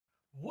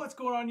What's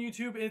going on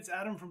YouTube? It's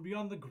Adam from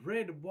Beyond the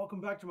Grid.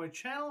 Welcome back to my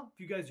channel. If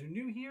you guys are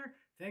new here,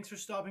 thanks for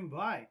stopping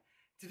by.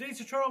 Today's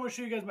tutorial, I'm going to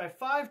show you guys my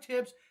 5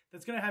 tips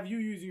that's going to have you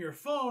using your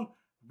phone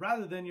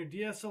rather than your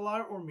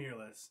DSLR or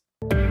mirrorless.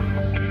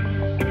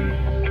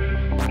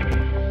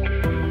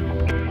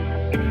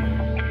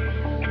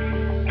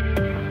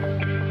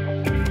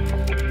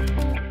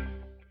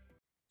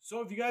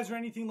 So if you guys are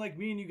anything like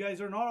me and you guys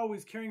are not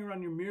always carrying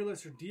around your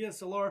mirrorless or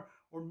DSLR,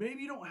 or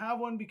maybe you don't have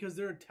one because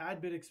they're a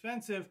tad bit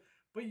expensive,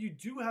 but you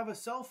do have a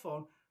cell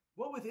phone,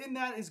 what within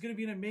that is going to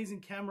be an amazing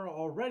camera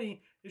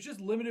already. It's just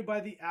limited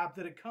by the app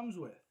that it comes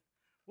with.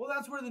 Well,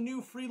 that's where the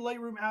new free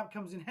Lightroom app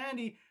comes in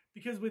handy,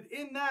 because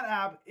within that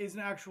app is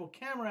an actual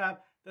camera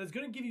app that is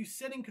going to give you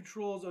setting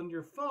controls on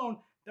your phone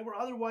that were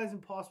otherwise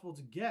impossible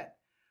to get.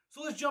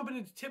 So let's jump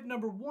into tip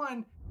number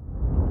 1.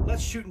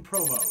 Let's shoot in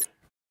Pro mode.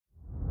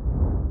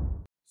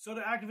 So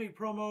to activate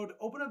Pro mode,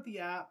 open up the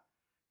app,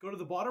 go to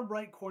the bottom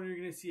right corner, you're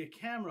going to see a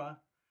camera,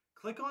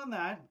 click on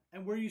that,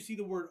 and where you see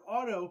the word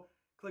auto,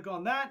 click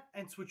on that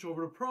and switch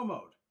over to Pro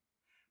mode.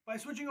 By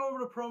switching over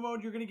to Pro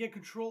mode, you're going to get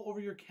control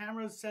over your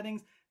camera's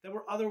settings that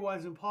were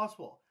otherwise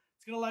impossible.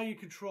 It's going to allow you to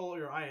control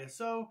your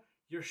ISO,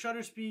 your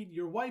shutter speed,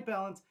 your white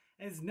balance,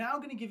 and it's now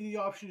going to give you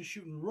the option to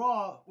shoot in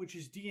RAW, which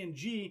is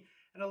DNG,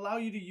 and allow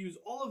you to use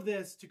all of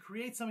this to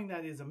create something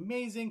that is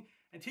amazing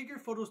and take your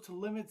photos to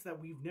limits that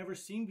we've never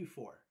seen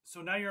before.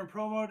 So now you're in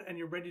Pro mode and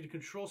you're ready to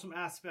control some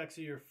aspects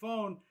of your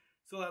phone.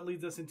 So that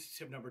leads us into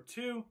tip number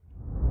 2,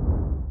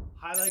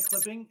 highlight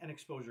clipping and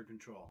exposure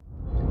control.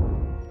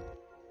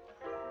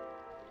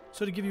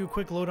 So to give you a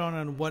quick lowdown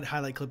on what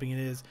highlight clipping it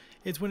is,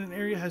 it's when an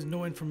area has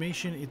no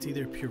information. It's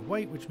either pure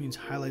white, which means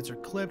highlights are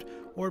clipped,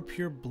 or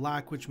pure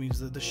black, which means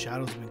that the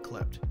shadows have been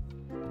clipped.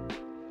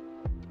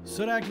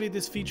 So to activate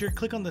this feature,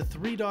 click on the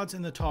 3 dots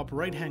in the top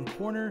right hand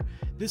corner.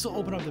 This will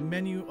open up the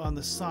menu on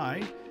the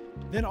side.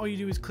 Then all you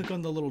do is click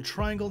on the little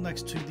triangle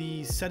next to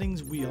the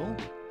settings wheel,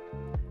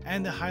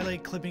 and the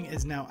highlight clipping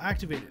is now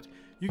activated.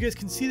 You guys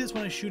can see this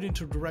when I shoot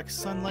into direct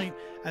sunlight,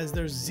 as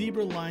there's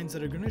zebra lines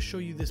that are going to show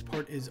you this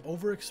part is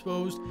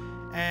overexposed,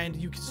 and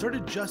you can start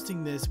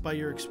adjusting this by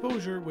your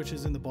exposure, which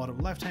is in the bottom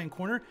left hand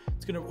corner.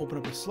 It's going to open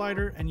up a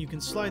slider and you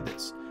can slide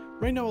this.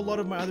 Right now a lot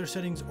of my other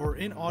settings are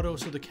in auto,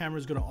 so the camera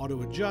is going to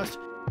auto adjust.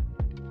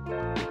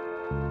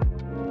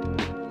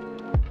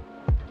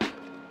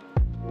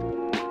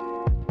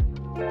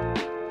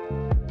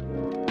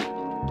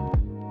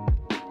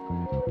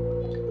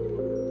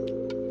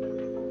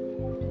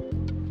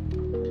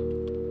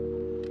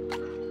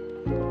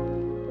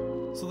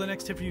 So the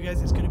next tip for you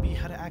guys is going to be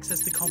how to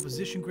access the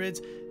composition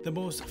grids. The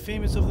most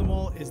famous of them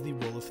all is the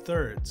rule of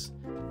thirds.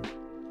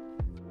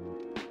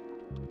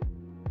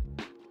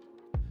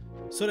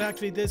 So to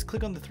activate this,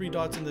 click on the 3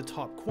 dots in the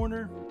top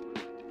corner,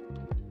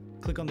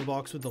 click on the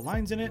box with the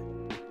lines in it,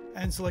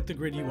 and select the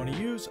grid you want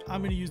to use. I'm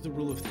going to use the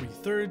rule of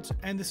 3/3,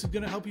 and this is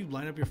going to help you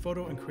line up your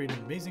photo and create an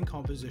amazing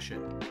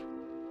composition.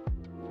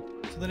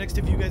 So the next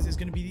tip for you guys is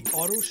going to be the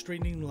auto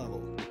straightening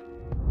level.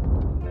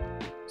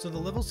 So the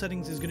level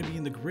settings is going to be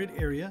in the grid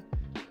area.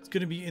 It's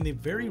going to be in the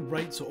very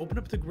right, so open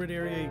up the grid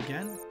area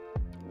again,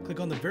 click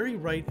on the very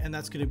right, and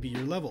that's going to be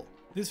your level.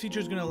 This feature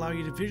is going to allow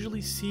you to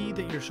visually see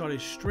that your shot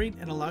is straight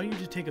and allow you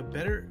to take a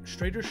better,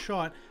 straighter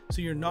shot,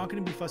 so you're not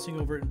going to be fussing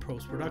over it in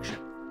post-production.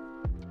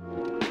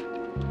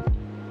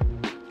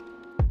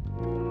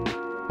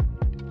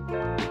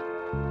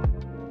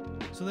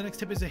 So the next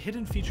tip is a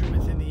hidden feature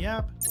within the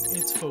app.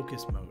 It's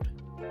focus mode.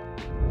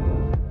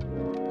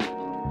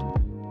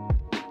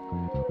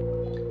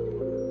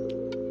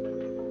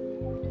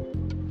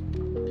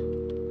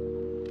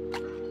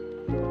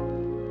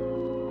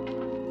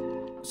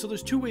 So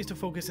there's 2 ways to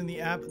focus in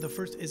the app. The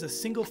first is a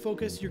single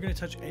focus. You're going to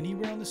touch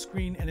anywhere on the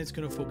screen and it's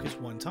going to focus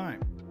one time.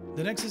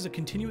 The next is a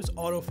continuous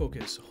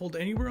autofocus. Hold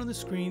anywhere on the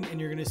screen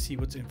and you're going to see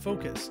what's in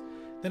focus.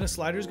 Then a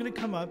slider is going to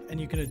come up and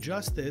you can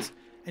adjust this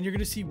and you're going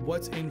to see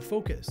what's in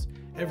focus.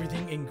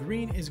 Everything in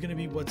green is going to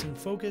be what's in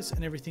focus,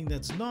 and everything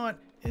that's not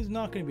is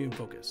not going to be in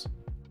focus.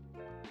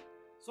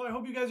 So I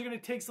hope you guys are going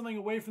to take something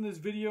away from this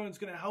video, and it's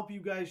going to help you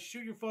guys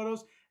shoot your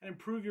photos and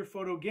improve your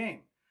photo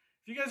game.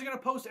 If you guys are going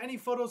to post any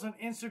photos on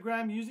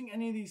Instagram using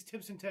any of these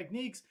tips and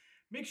techniques,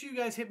 make sure you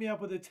guys hit me up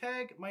with a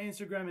tag. My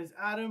Instagram is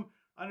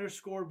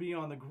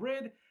Adam_BeyondTheGrid,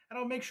 and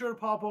I'll make sure to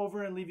pop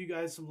over and leave you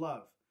guys some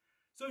love.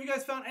 So if you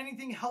guys found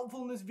anything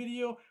helpful in this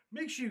video,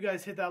 make sure you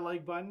guys hit that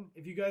like button.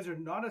 If you guys are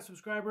not a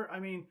subscriber, I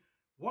mean,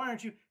 why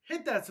aren't you?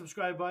 Hit that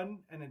subscribe button,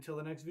 and until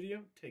the next video,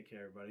 take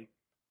care, everybody.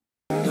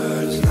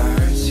 Those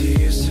nights you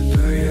used to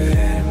put your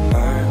head in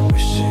mine,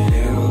 wishing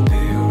it would be